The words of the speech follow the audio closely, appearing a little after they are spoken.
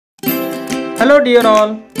Hello dear all,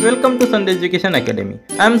 welcome to Sandhya Education Academy.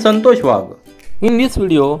 I am Santosh Wag. In this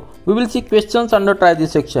video, we will see questions under try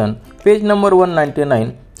this section, page number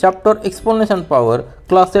 199, chapter Exponents and Power,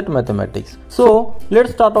 class 8 Mathematics. So,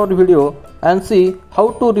 let's start our video and see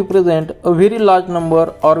how to represent a very large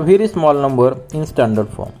number or very small number in standard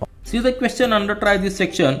form. See the question under try this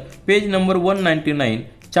section, page number 199,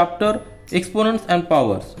 chapter Exponents and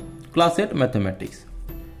Powers, class 8 Mathematics.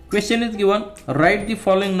 Question is given, write the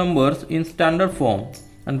following numbers in standard form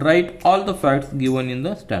and write all the facts given in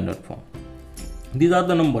the standard form. These are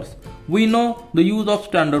the numbers. We know the use of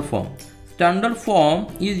standard form. Standard form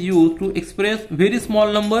is used to express very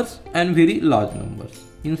small numbers and very large numbers.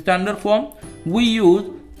 In standard form, we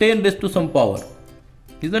use 10 raised to some power.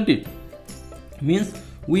 Isn't it? Means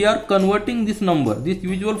we are converting this number, these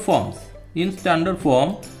usual forms in standard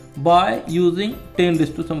form by using 10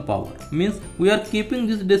 raised to some power. Means we are keeping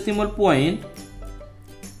this decimal point.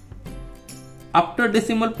 After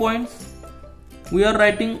decimal points, we are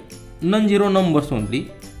writing non-zero numbers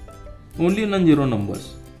only non-zero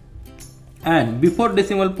numbers, and before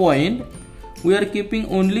decimal point we are keeping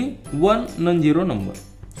only one non-zero number.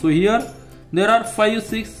 So here there are 5,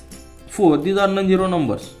 6, 4, these are non-zero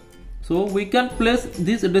numbers. So we can place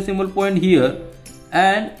this decimal point here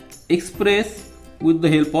and express with the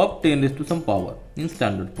help of 10 raised to some power in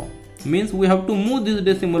standard form. Means we have to move this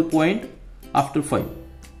decimal point after 5.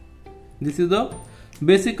 This is the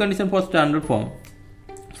basic condition for standard form.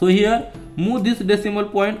 So here move this decimal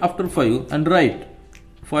point after 5 and write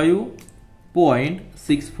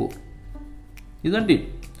 5.64. Isn't it?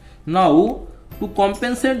 Now to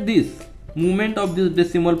compensate this movement of this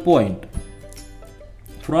decimal point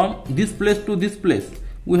from this place to this place,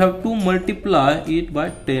 we have to multiply it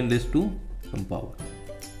by 10 raised to some power.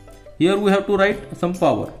 Here we have to write some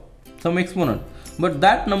power, some exponent, but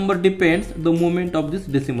that number depends the movement of this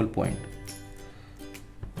decimal point.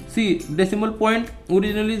 See, decimal point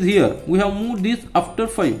originally is here. We have moved this after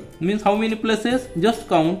 5. Means how many places? Just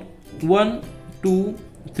count. 1, 2,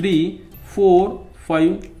 3, 4,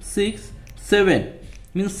 5, 6, 7.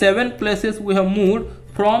 Means 7 places we have moved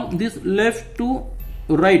from this left to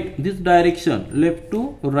right, this direction, left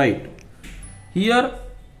to right. Here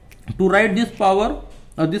to write this power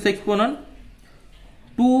or this exponent,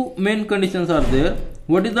 two main conditions are there.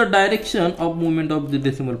 What is the direction of movement of the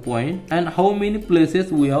decimal point and how many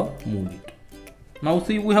places we have moved it. Now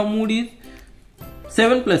see, we have moved it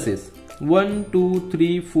 7 places. 1, 2,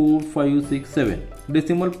 3, 4, 5, 6, 7.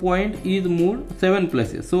 Decimal point is moved 7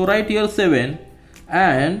 places. So write here 7,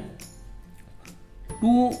 and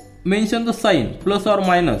to mention the sign plus or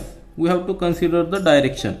minus, we have to consider the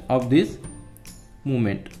direction of this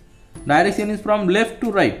movement. Direction is from left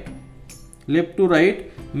to right. Left to right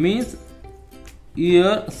means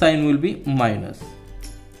here sign will be minus.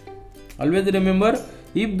 Always remember,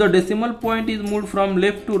 if the decimal point is moved from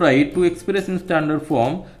left to right to express in standard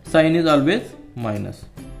form, sign is always minus.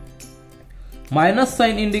 Minus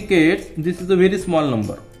sign indicates this is a very small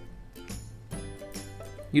number.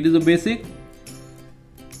 It is a basic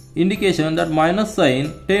indication that minus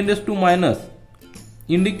sign 10 raised to minus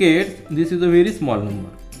indicates this is a very small number.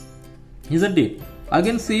 Isn't it?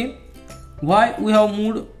 Again see, why we have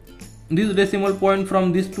moved this decimal point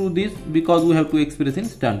from this to this? Because we have to express in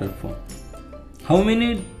standard form. How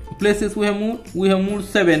many places we have moved? We have moved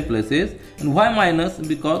 7 places. And why minus?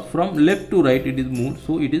 Because from left to right it is moved,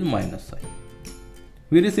 so it is minus sign.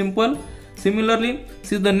 Very simple. Similarly,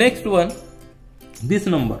 see the next one, this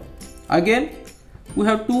number. Again we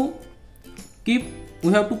have to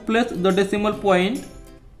place the decimal point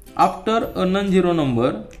after a non-zero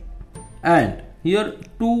number, and here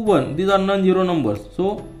 2, 1, these are non-zero numbers.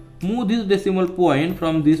 So move this decimal point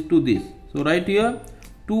from this to this. So write here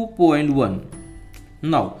 2.1.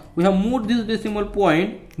 Now we have moved this decimal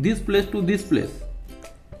point this place to this place.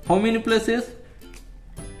 How many places?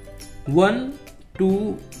 1,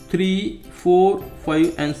 2, 3, 4,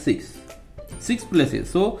 5 and 6. 6 places.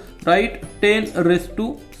 So write 10 raised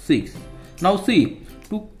to 6. Now see,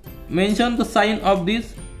 to mention the sign of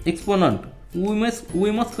this exponent, we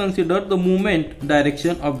must consider the movement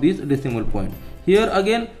direction of this decimal point. Here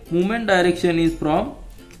again movement direction is from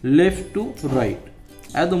left to right.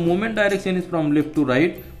 As the movement direction is from left to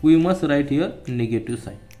right, we must write here negative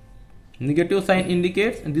sign. Negative sign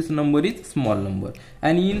indicates this number is small number,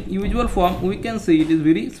 and in usual form we can say it is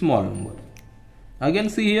very small number. Again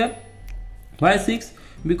see here, why 6?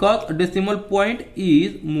 Because decimal point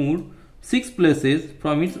is moved 6 places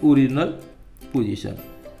from its original position.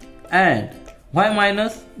 And why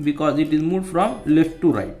minus? Because it is moved from left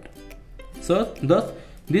to right. So thus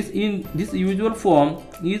this usual form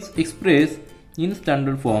is expressed in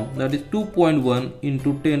standard form, that is 2.1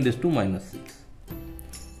 into 10 raised to minus 6.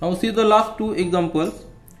 Now see the last two examples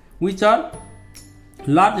which are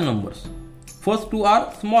large numbers. First two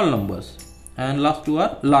are small numbers and last two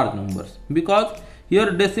are large numbers, because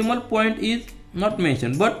here decimal point is not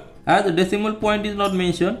mentioned, but as a decimal point is not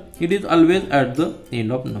mentioned, it is always at the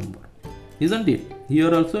end of number, isn't it?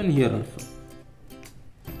 Here also and here also.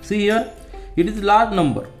 See here, it is large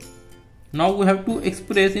number. Now we have to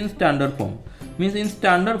express in standard form. Means in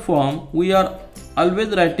standard form we are always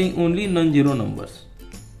writing only non-zero numbers,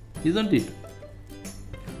 isn't it?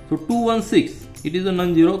 So 216, it is a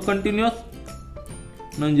non-zero, continuous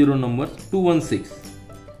non-zero numbers.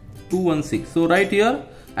 216. So write here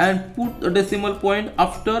and put a decimal point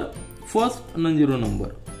after first non-zero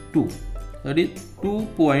number 2, that is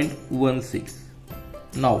 2.16.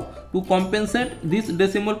 Now to compensate this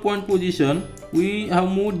decimal point position, we have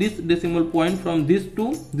moved this decimal point from this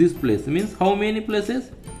to this place. Means how many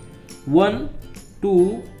places? 1,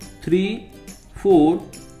 2, 3, 4,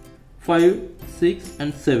 5, 6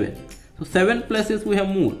 and 7. So 7 places we have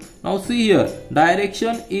moved. Now see here,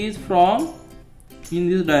 direction is from in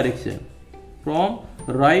this direction, from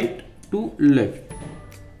right to left.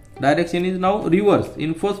 Direction is now reverse.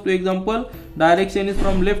 In first example, direction is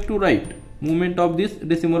from left to right, movement of this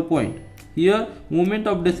decimal point. Here movement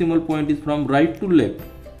of decimal point is from right to left.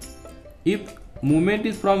 If movement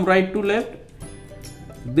is from right to left,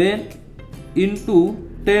 then into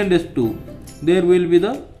 10 raised to, there will be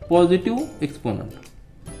the positive exponent,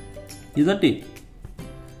 isn't it?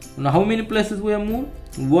 Now how many places we have moved?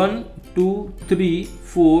 1, 2, 3,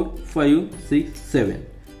 4, 5, 6, 7.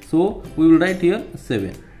 So we will write here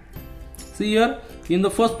 7. See here, in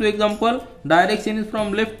the first example, direction is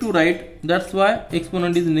from left to right, that's why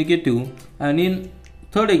exponent is negative. And in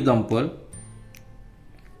third example,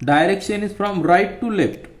 direction is from right to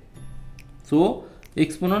left, so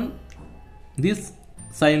exponent, this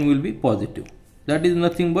sign will be positive. That is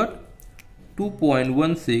nothing but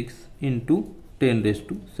 2.16 into 10 raised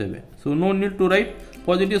to 7. So no need to write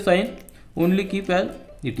positive sign, only keep as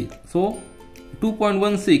it is. So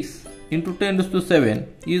 2.16 into 10 raised to 7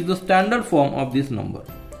 is the standard form of this number.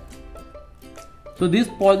 So this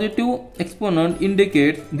positive exponent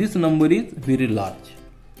indicates this number is very large.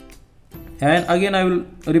 And again I will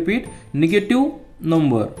repeat, negative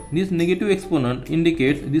number, this negative exponent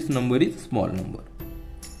indicates this number is small number.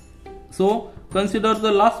 So consider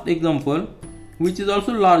the last example, which is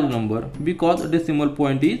also large number, because decimal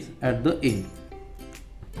point is at the end.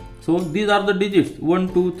 So these are the digits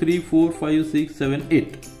 1, 2, 3, 4, 5, 6, 7,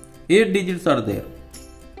 8. 8 digits are there.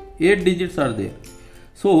 8 digits are there.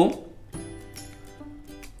 So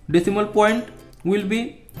decimal point will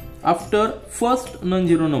be after first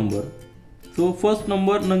non-zero number. So first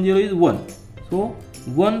number non-zero is 1. So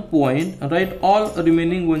 1 point, write all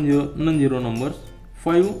remaining non-zero numbers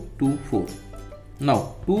 5 to 4.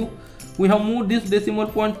 Now we have moved this decimal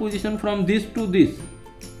point position from this to this.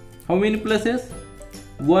 How many places?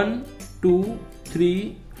 1, 2,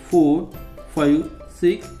 3, 4, 5,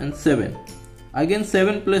 6 and 7. Again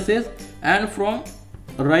 7 places, and from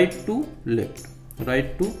right to left.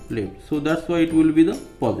 So that's why it will be the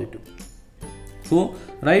positive. So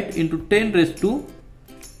write into 10 raised to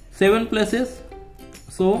 7 places,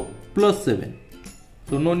 so plus 7.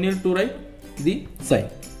 So no need to write the sign.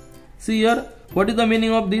 See here, what is the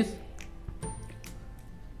meaning of this?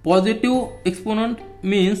 Positive exponent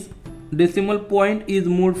means decimal point is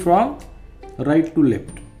moved from right to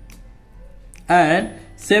left, and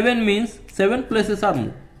 7 means 7 places are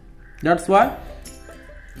moved. That's why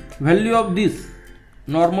value of this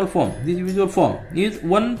normal form, this usual form, is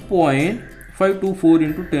 1.524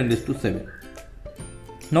 into 10 raised to 7.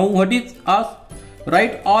 Now what is asked?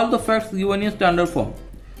 Write all the facts given in standard form.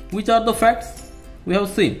 Which are the facts? We have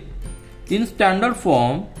seen in standard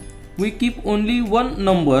form we keep only one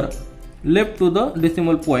number left to the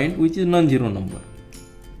decimal point, which is non-zero number.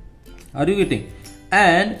 Are you getting?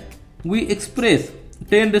 And we express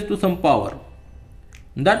 10 raised to some power.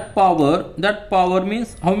 That power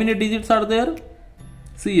means how many digits are there?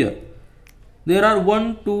 See here, there are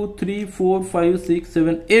 1, 2, 3, 4, 5, 6,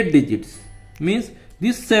 7, 8 digits. Means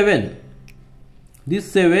this 7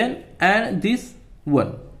 and this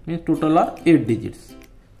 1, means total are 8 digits.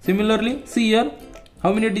 Similarly, see here,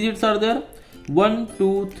 how many digits are there? 1,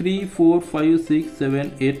 2, 3, 4, 5, 6,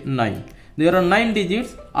 7, 8, 9. There are 9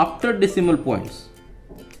 digits after decimal points.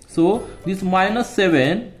 So this minus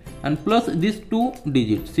 7 and plus these 2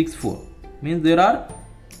 digits 6, 4, means there are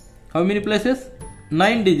how many places?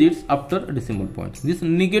 9 digits after decimal points. This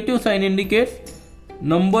negative sign indicates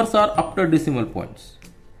numbers are after decimal points,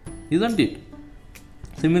 isn't it?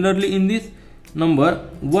 Similarly, in this number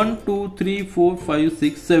 1, 2, 3, 4, 5,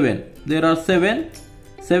 6, 7. There are 7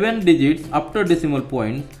 digits after decimal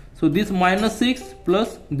points. So this minus 6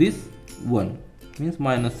 plus this 1 means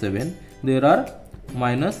minus 7. There are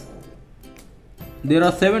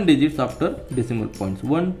 7 digits after decimal points.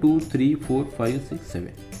 1, 2, 3, 4, 5, 6,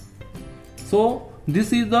 7. So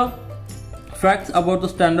this is the facts about the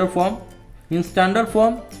standard form. In standard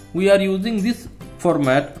form, we are using this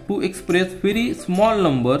format to express very small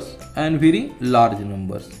numbers and very large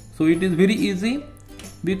numbers. So it is very easy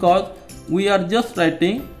because we are just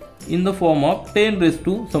writing in the form of 10 raised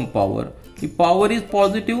to some power. If power is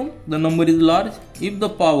positive, the number is large. If the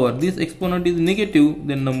power, this exponent, is negative,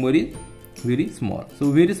 then number is very small.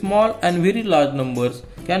 So very small and very large numbers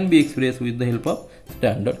can be expressed with the help of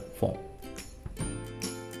standard form.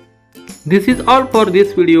 This is all for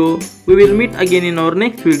this video. We will meet again in our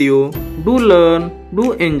next video. Do learn,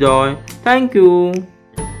 do enjoy. Thank you.